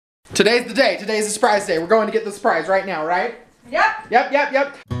Today's the day. Today's the surprise day. We're going to get the surprise right now, right? Yep.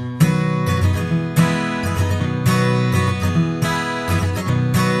 Yep.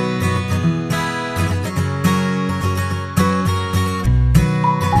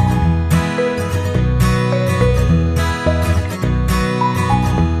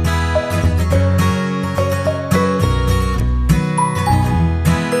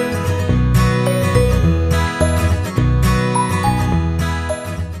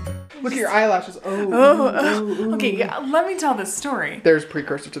 Look at your eyelashes. Okay, yeah, let me tell this story. There's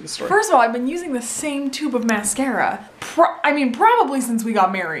precursor to the story. First of all, I've been using the same tube of mascara. Probably since we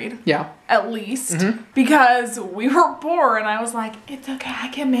got married. Yeah. At least. Because we were poor and I was like, it's okay, I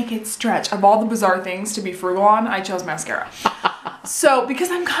can make it stretch. Of all the bizarre things to be frugal on, I chose mascara. So,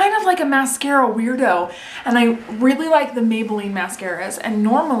 because I'm kind of like a mascara weirdo and I really like the Maybelline mascaras, and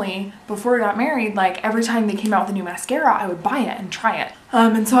normally before we got married, like every time they came out with a new mascara, I would buy it and try it.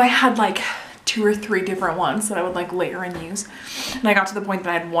 And so I had like 2 or 3 different ones that I would like layer and use. And I got to the point that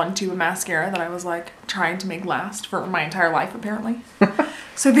I had 1 tube of mascara that I was like trying to make last for my entire life apparently.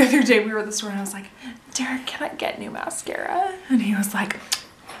 So the other day we were at the store and I was like, Derek, can I get new mascara? And he was like,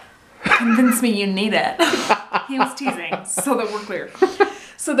 convince me you need it. He was teasing, so that we're clear.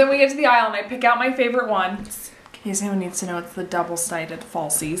 So then we get to the aisle and I pick out my favorite one. In case anyone needs to know, it's the double-sided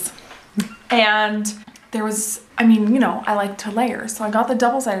falsies. And there was, I mean, you know, I like to layer. So I got the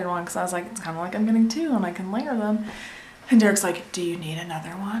double-sided one because I was like, it's kind of like I'm getting 2 and I can layer them. And Derek's like, do you need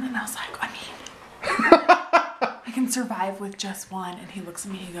another one? And I was like, I mean, I can survive with just one. And he looks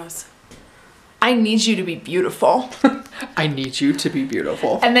at me and he goes, I need you to be beautiful. I need you to be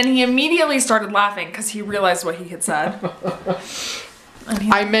beautiful. And then he immediately started laughing because he realized what he had said.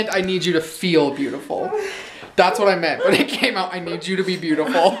 I meant I need you to feel beautiful. That's what I meant. When it came out, I need you to be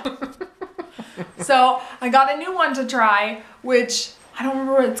beautiful. So I got a new one to try, which I don't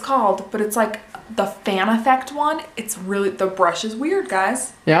remember what it's called, but it's like the fan effect one. It's really, the brush is weird,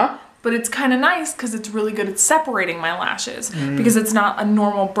 guys. Yeah? But it's kind of nice because it's really good at separating my lashes because it's not a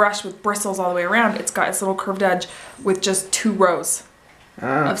normal brush with bristles all the way around. It's got its little curved edge with just 2 rows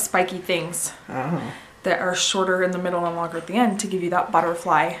of spiky things that are shorter in the middle and longer at the end to give you that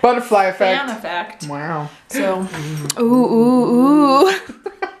butterfly effect. fan effect. Wow. So, ooh.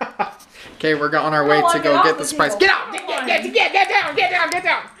 Okay, we're on our way to go get the surprise. Get out! Get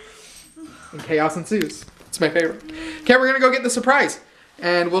down! And chaos ensues. It's my favorite. Okay, we're gonna go get the surprise.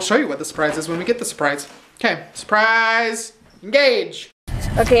 And we'll show you what the surprise is when we get the surprise. Okay, surprise, engage.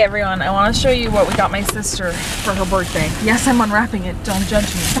 Okay everyone, I want to show you what we got my sister for her birthday. Yes, I'm unwrapping it, don't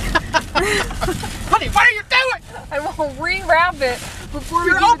judge me. Honey, what are you doing? I will rewrap it before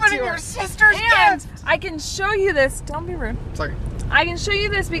we give it to her. You're opening your sister's gift. I can show you this, don't be rude. Sorry. I can show you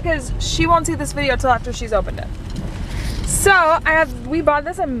this because she won't see this video till after she's opened it. So, we bought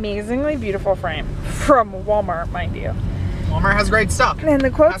this amazingly beautiful frame from Walmart, mind you. Walmart has great stuff. And the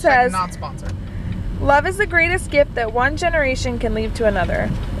quote says, not sponsored. love is the greatest gift that one generation can leave to another.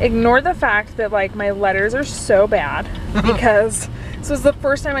 Ignore the fact that like my letters are so bad because this was the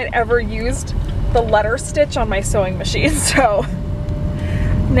first time I'd ever used the letter stitch on my sewing machine. So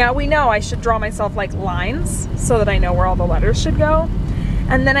now we know I should draw myself like lines so that I know where all the letters should go.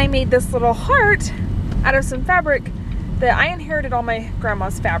 And then I made this little heart out of some fabric that I inherited all my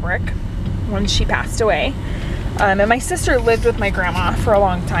grandma's fabric when she passed away. And my sister lived with my grandma for a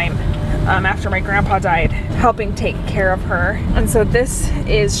long time after my grandpa died, helping take care of her. And so this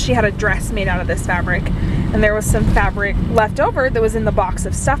is, she had a dress made out of this fabric, and there was some fabric left over that was in the box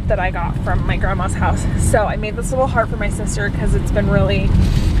of stuff that I got from my grandma's house. So I made this little heart for my sister because it's been really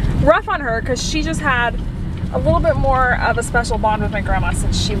rough on her because she just had a little bit more of a special bond with my grandma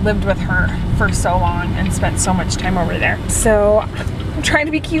since she lived with her for so long and spent so much time over there. So I'm trying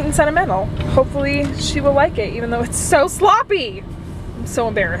to be cute and sentimental. Hopefully she will like it, even though it's so sloppy. I'm so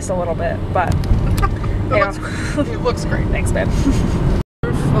embarrassed a little bit, but yeah. It looks great. Thanks, babe.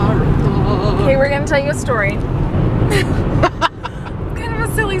 Okay, we're gonna tell you a story. Kind of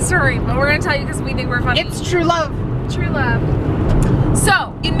a silly story, but we're gonna tell you because we think we're funny. It's true love. True love.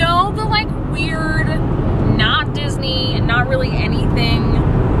 So, you know the like weird, not Disney, not really anything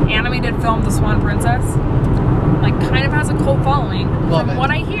animated film, The Swan Princess? Like kind of has a cult following. Love From it. what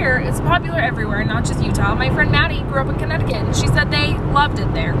I hear, it's popular everywhere, not just Utah. My friend Maddie grew up in Connecticut and she said they loved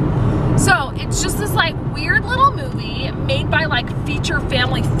it there. So it's just this like weird little movie made by like Feature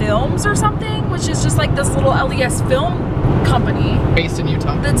Family Films or something, which is just like this little LES film company. Based in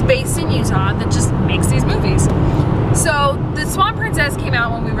Utah. That's based in Utah that just makes these movies. So The Swan Princess came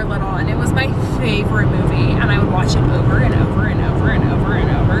out when we were little and it was my favorite movie and I would watch it over and over and over and over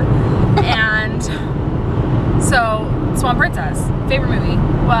and over. And so Swan Princess. Favorite movie.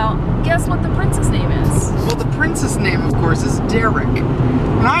 Well, guess what the prince's name is? Well, the prince's name, of course, is Derek.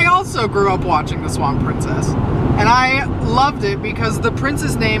 And I also grew up watching The Swan Princess. And I loved it because the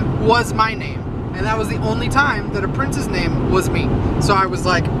prince's name was my name. And that was the only time that a prince's name was me. So I was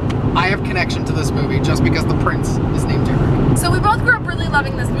like, I have connection to this movie just because the prince is named Derek. So we both grew up really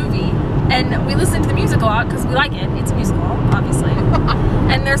loving this movie. And we listen to the music a lot because we like it. It's a musical, obviously.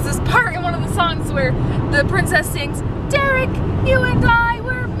 And there's this part in one of the songs where the princess sings, Derek, you and I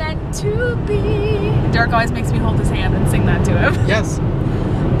were meant to be. Derek always makes me hold his hand and sing that to him. Yes.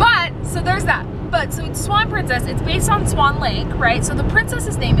 But, so there's that. But, so it's Swan Princess, it's based on Swan Lake, right? So the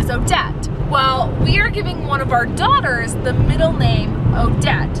princess's name is Odette. Well, we are giving one of our daughters the middle name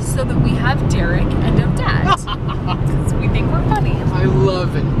Odette so that we have Derek and Odette. Because we think we're funny. I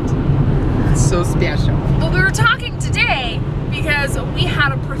love it. It's so special. But we were talking today because we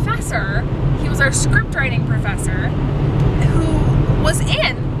had a professor, he was our script writing professor, who was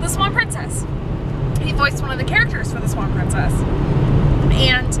in The Swan Princess. He voiced one of the characters for The Swan Princess.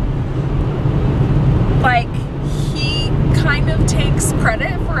 And like, he kind of takes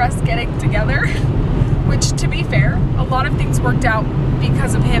credit for us getting together, which, to be fair, a lot of things worked out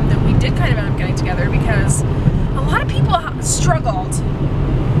because of him that we did kind of end up getting together, because a lot of people struggled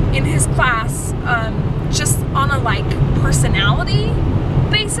in his class just on a like personality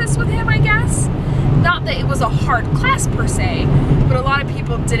basis with him, I guess. Not that it was a hard class per se, but a lot of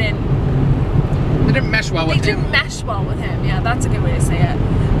people didn't mesh well with him. They didn't mesh well with him. Yeah, that's a good way to say it.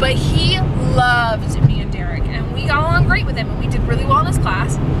 But he loved me and Derek, and we got along great with him, and we did really well in his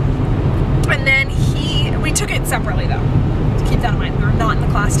class. And then we took it separately though. To keep that in mind, we were not in the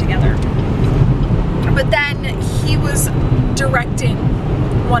class together. But then he was directing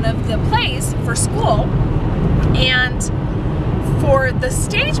one of the plays for school, and for the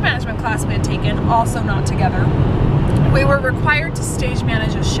stage management class we had taken, also not together, we were required to stage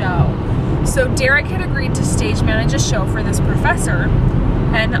manage a show. So Derek had agreed to stage manage a show for this professor,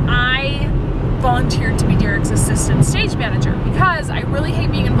 and I volunteered to be Derek's assistant stage manager because I really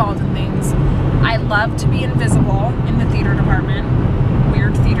hate being involved in things. I love to be invisible in the theater department.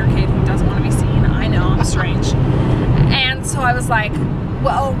 Weird theater kid who doesn't want to be seen. I know, I'm strange. And so I was like,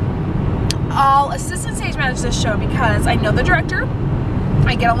 well, I'll assistant stage manage this show because I know the director,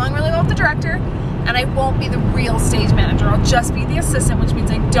 I get along really well with the director, and I won't be the real stage manager. I'll just be the assistant, which means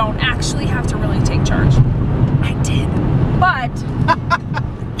I don't actually have to really take charge. I did, but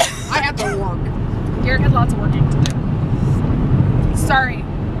I had to work. Derek had lots of working to do. Sorry.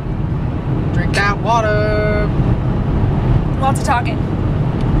 Drink that water. Lots of talking.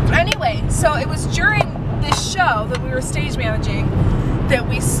 Anyway, so it was during this show that we were stage managing that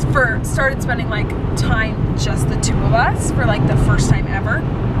we started spending like time, just the two of us, for like the first time ever.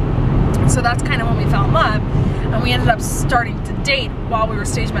 So that's kind of when we fell in love, and we ended up starting to date while we were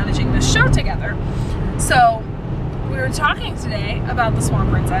stage managing this show together. So we were talking today about The Swan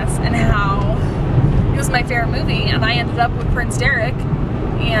Princess and how it was my favorite movie, and I ended up with Prince Derek,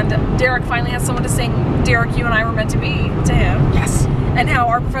 and Derek finally has someone to sing Derek, You and I Were Meant to Be to him. Yes. And how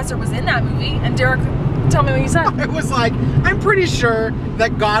our professor was in that movie, and Derek, tell me what you said. It was like, I'm pretty sure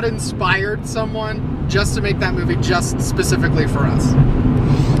that God inspired someone just to make that movie just specifically for us.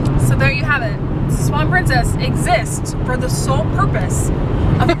 So there you have it. Swan Princess exists for the sole purpose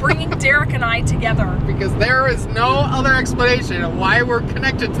of bringing Derek and I together. Because there is no other explanation of why we're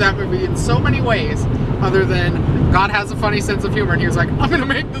connected to that movie in so many ways other than God has a funny sense of humor and he was like, I'm gonna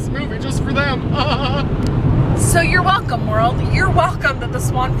make this movie just for them. So you're welcome, world. You're welcome that the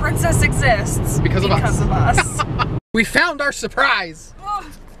Swan Princess exists. Because of us. We found our surprise.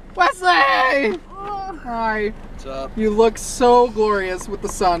 Wesley! Hi. What's up? You look so glorious with the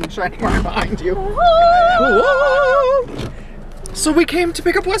sun shining right behind you. So we came to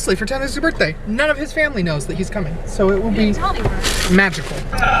pick up Wesley for Tyler's birthday. None of his family knows that he's coming, so it will be magical.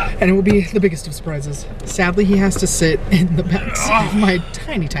 And it will be the biggest of surprises. Sadly, he has to sit in the back seat of my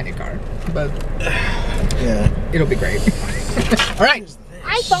tiny, tiny car, but yeah, it'll be great. All right,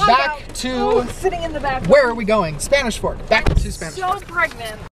 I thought back to sitting in the back. where are we going? Spanish Fork. Back to Spanish Fork. So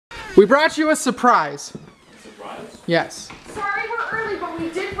pregnant. We brought you a surprise. surprise. Yes. Sorry we're early, but we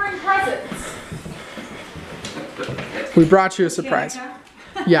did bring presents. We brought you a surprise.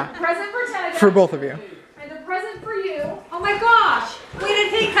 Yeah. Present for Ted. For both of you. And a present for you. Oh my gosh! Where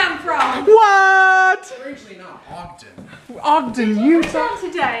did he come from? What? We're actually not Ogden. Ogden, Utah. From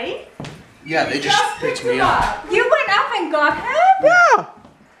today? Yeah, they just picked me up. You went up and got him?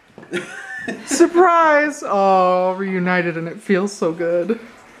 Yeah. Surprise. Oh, reunited and it feels so good.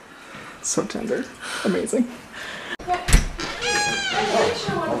 So tender. Amazing.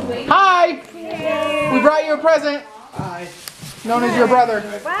 Hi. We brought you a present. Hi. known as your brother.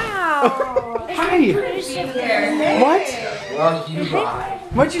 Wow. Hi. What? Well, you lied.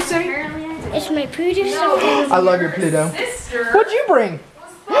 What'd you say? It's my Pluto sister. I love your Pluto. What'd you bring?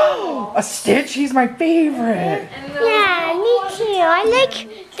 A Stitch? He's my favorite. Yeah, me too. I like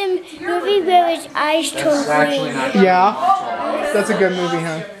the movie where his eyes turn green. Yeah? That's a good movie,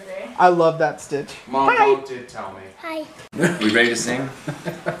 huh? I love that Stitch. Mom did tell me. Hi. We ready to sing?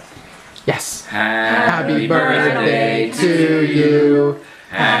 Yes. Happy birthday to you.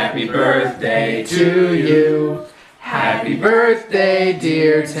 Happy birthday To you. Happy birthday,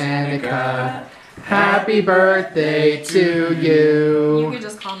 dear Tanika. Happy birthday to You you. could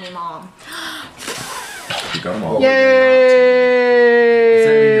just call me mom.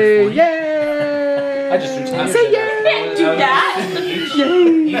 Yay! Yay! I just Say yay! Can't do that.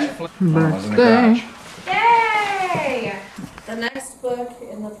 Birthday. Yay! The next book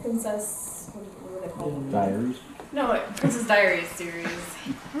in the Princess, what are they called? Diaries. No, Princess Diaries series.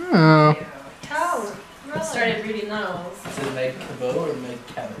 Oh. Oh, I started reading those. Is it made Cabot or made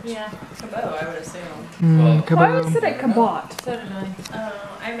cabbage? Yeah, Cabot, I would assume. Kaboom. it Cabot? So did I.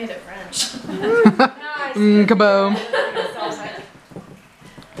 Oh, I made it French. Kaboom.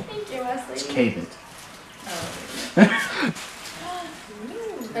 Thank you, Wesley. It's Cabot.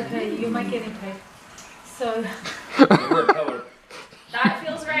 Okay, you my guinea pig. So, That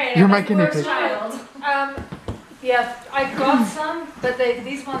feels right. You're I'm my the guinea worst pig. child. yeah, I got some, but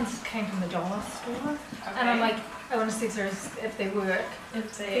these ones came from the dollar store. And I'm like, I want to see if they work.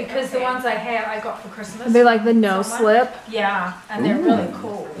 Because the ones I have, I got for Christmas. They like the no Someone- slip. Yeah, and they're really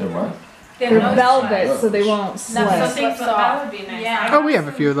cool. They're what? They're no velvet, slip. so they won't slip. Nothing So that would be nice. Yeah. Oh, we have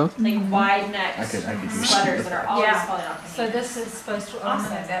a few of those. Like wide neck I could use sweaters that are always Yeah. falling off. So this is supposed to Awesome.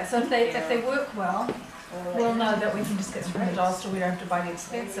 eliminate that. So if they work well, we'll know that we can just get some from the dollar store. We don't have to buy the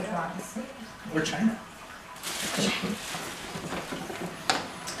expensive ones. Or China.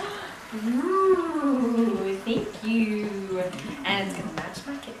 Ooh, thank you. And it's gonna match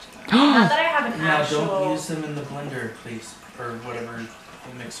my kitchen. Not that I have an Now actual. don't use them in the blender, please, or whatever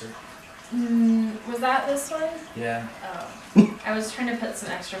the mixer. Was that this one? Yeah. Oh. I was trying to put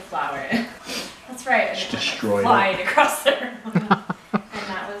some extra flour in. That's right. And Just it destroyed it. flied across the room. And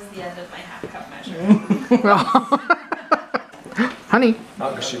that was the end of my half cup measure. Honey.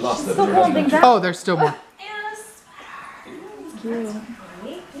 Not because she lost it. Oh, there's still more. And a sweater. That's great.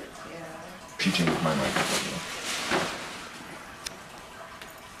 Thank you. She changed my mind.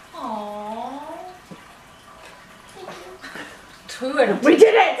 Aww. We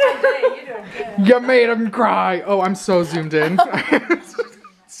did it! You're doing good. You made him cry. Oh, I'm so zoomed in.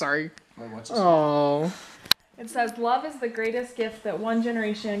 Sorry. Wait, what's this? Oh. It says, love is the greatest gift that one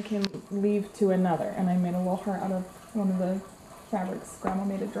generation can leave to another. And I made a little heart out of one of the fabrics Grandma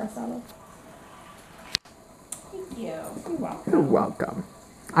made a dress out of. Thank you. You're welcome. You're welcome.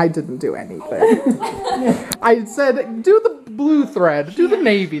 I didn't do anything. I said, do the blue thread. Do the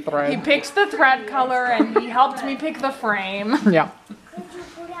navy He thread. picked the thread color and he helped me pick the frame. Yeah. Did you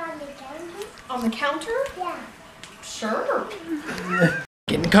put it on the counter? On the counter? Yeah. Sure.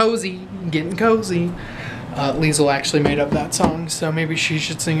 Getting cozy. Getting cozy. Liesel actually made up that song, so maybe she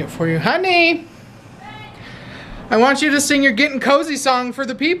should sing it for you. Honey! I want you to sing your Getting Cozy song for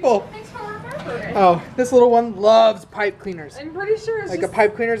the people. Thanks for remembering. Oh, this little one loves pipe cleaners. I'm pretty sure it's Like a just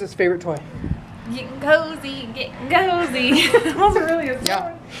pipe cleaner is his favorite toy. getting cozy, getting cozy. It wasn't really a song.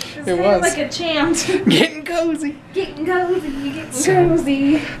 Yeah, It's it kind was. of like a chant. Getting cozy. Getting cozy, getting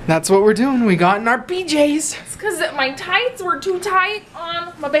cozy. That's what we're doing. We got in our PJs. It's because my tights were too tight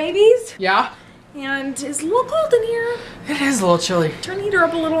on my babies. Yeah, And it's a little cold in here. it is a little chilly. Turn the heater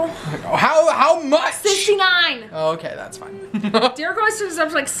up a little. How much? 69. Oh, okay, that's fine. Derek always turns it up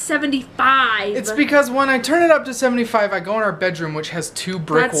to like 75. It's because when I turn it up to 75, I go in our bedroom, which has 2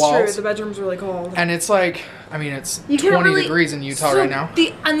 brick That's walls. true. The bedroom's really cold. And it's like, I mean, it's You 20 can't really- degrees in Utah So right now.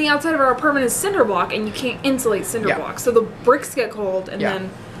 On the outside of our apartment is cinder block, and you can't insulate cinder Yeah. block. So the bricks get cold, and Yeah. then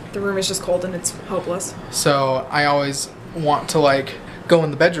the room is just cold, and it's hopeless. So I always want to like go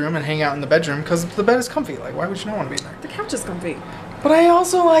in the bedroom and hang out in the bedroom because the bed is comfy. Like, why would you not want to be in there? The couch is comfy. But I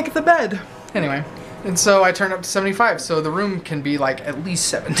also like the bed. Anyway, and so I turned up to 75, so the room can be like at least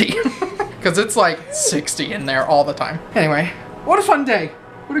 70. Because it's like 60 in there all the time. Anyway, what a fun day.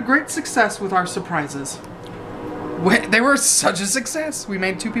 What a great success with our surprises. They were such a success. We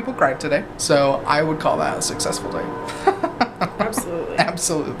made 2 people cry today. So I would call that a successful day. Absolutely.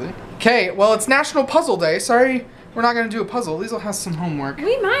 Absolutely. Okay, well, it's National Puzzle Day. Sorry, we're not going to do a puzzle. Liesl has some homework.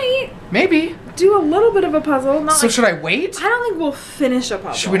 We might Maybe. do a little bit of a puzzle. Not So like, should I wait? I don't think we'll finish a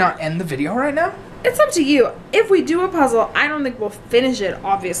puzzle. Should we not end the video right now? It's up to you. If we do a puzzle, I don't think we'll finish it,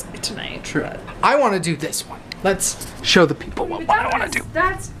 obviously, tonight. True. I want to do this one. let's show the people what I want to do.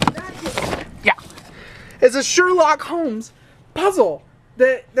 That's Yeah. It's a Sherlock Holmes puzzle.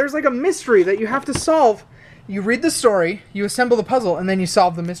 There's like a mystery that you have to solve. You read the story, you assemble the puzzle, and then you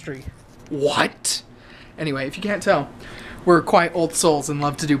solve the mystery. What? Anyway, if you can't tell, we're quite old souls and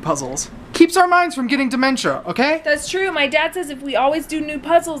love to do puzzles. Keeps our minds from getting dementia, okay? That's true. My dad says if we always do new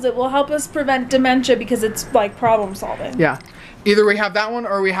puzzles, it will help us prevent dementia because it's like problem solving. Yeah. Either we have that one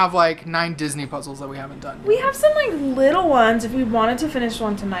or we have like 9 Disney puzzles that we haven't done. We have some like little ones if we wanted to finish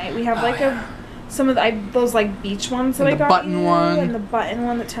one tonight. We have like some of those like beach ones that And I the got button you, one. and the button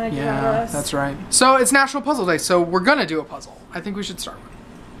one that Tana got us. That's right. So it's National Puzzle Day, so we're gonna do a puzzle. I think we should start one.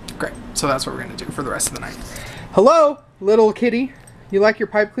 Great. So that's what we're gonna do for the rest of the night. Hello, little kitty. You like your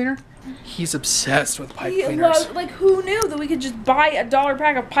pipe cleaner? He's obsessed with pipe cleaners. Like who knew that we could just buy a $1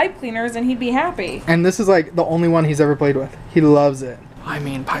 pack of pipe cleaners and he'd be happy? And this is like the only one he's ever played with. He loves it. I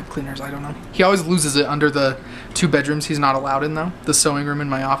mean, pipe cleaners, I don't know. He always loses it under the 2 bedrooms he's not allowed in though. The sewing room in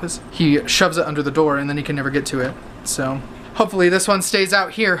my office. He shoves it under the door and then he can never get to it. So hopefully this one stays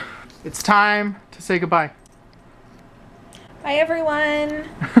out here. It's time to say goodbye. Bye everyone.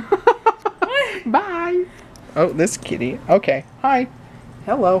 Bye. Oh, this kitty. Okay. Hi.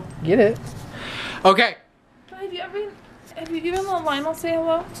 Hello. Get it. Okay. Have you even let Lionel say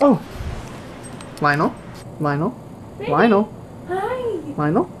hello? Oh. Lionel. Lionel. Baby. Lionel. Hi.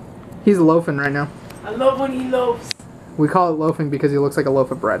 Lionel. He's loafing right now. I love when he loafs. We call it loafing because he looks like a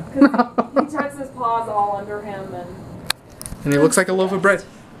loaf of bread. He tucks his paws all under him And he looks like a loaf of bread.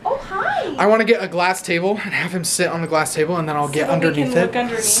 Oh, hi. I want to get a glass table and have him sit on the glass table and then I'll get underneath it. Look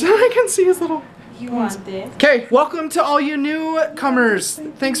underneath. So I can see his little... You want this? Okay, welcome to all you newcomers.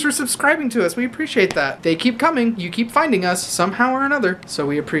 Thanks for subscribing to us. We appreciate that. They keep coming. You keep finding us somehow or another. So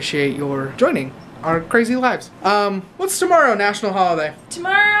we appreciate your joining our crazy lives. What's tomorrow, national holiday?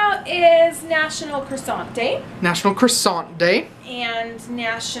 Tomorrow is National Croissant Day. National Croissant Day. And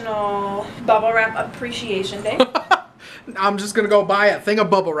National Bubble Wrap Appreciation Day. I'm just gonna go buy a thing of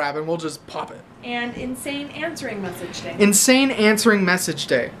bubble wrap and we'll just pop it. And Insane Answering Message Day. Insane Answering Message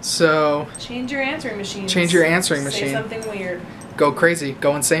Day. So Change your answering machine. change your answering machine. Say something weird. Go crazy.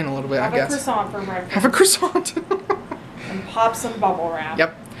 Go insane a little bit, Have I guess. a croissant for breakfast. Have a croissant. And pop some bubble wrap.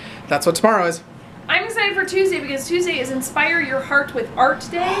 Yep. That's what tomorrow is. I'm excited for Tuesday because Tuesday is Inspire Your Heart with Art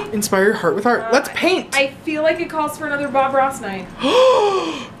Day. Inspire your heart with art. Let's paint. I feel like it calls for another Bob Ross night.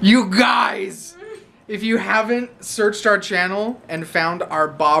 You guys, if you haven't searched our channel and found our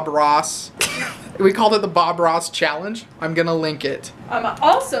Bob Ross, we called it the Bob Ross Challenge. I'm gonna link it.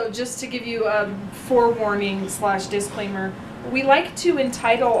 Also, just to give you a forewarning / disclaimer, we like to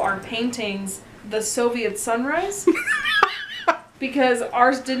entitle our paintings The Soviet Sunrise because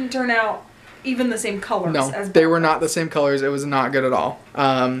ours didn't turn out even the same colors. No, as they were not the same colors. It was not good at all.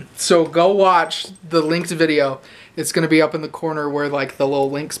 So go watch the linked video. It's gonna be up in the corner where like the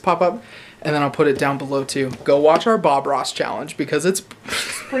little links pop up, and then I'll put it down below too. Go watch our Bob Ross challenge because it's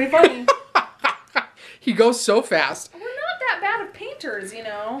pretty funny. He goes so fast. We're not that bad of painters, you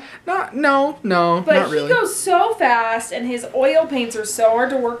know. No, But not really. he goes so fast, and his oil paints are so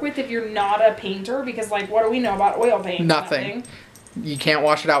hard to work with if you're not a painter. Because like, what do we know about oil paint? Nothing. You can't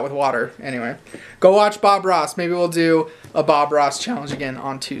wash it out with water. Anyway, go watch Bob Ross. Maybe we'll do a Bob Ross challenge again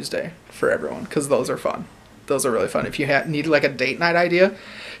on Tuesday for everyone because those are fun. Those are really fun. If you need like a date night idea,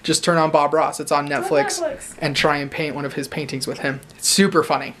 just turn on Bob Ross. It's on Netflix, and try and paint one of his paintings with him. It's super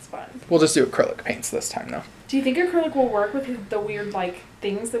funny. It's fun. We'll just do acrylic paints this time though. Do you think acrylic will work with the weird like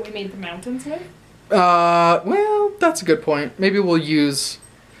things that we made the mountains with? Well, that's a good point. Maybe we'll use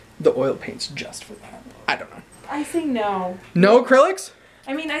the oil paints just for that. I don't know. I say no. No acrylics?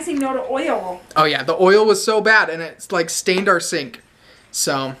 I mean, I say no to oil. Oh yeah, the oil was so bad and it's like stained our sink.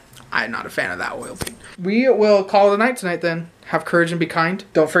 So I'm not a fan of that oil paint. We will call it a night tonight then. Have courage and be kind.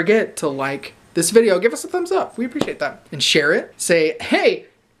 Don't forget to like this video. Give us a thumbs up. We appreciate that. And share it. Say, hey,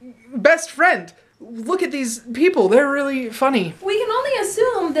 best friend, look at these people. They're really funny. We can only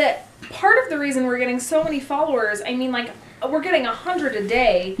assume that part of the reason we're getting so many followers, I mean like we're getting 100 a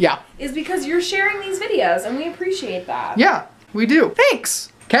day. Yeah. Is because you're sharing these videos and we appreciate that. Yeah, we do.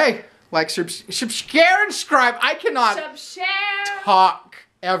 Thanks. Okay. Like, share, and subscribe. I cannot talk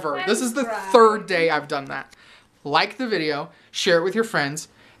ever. This is the 3rd day I've done that. Like the video, share it with your friends,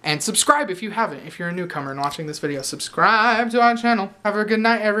 and subscribe if you haven't. If you're a newcomer and watching this video, subscribe to our channel. Have a good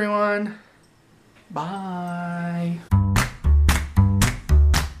night, everyone. Bye.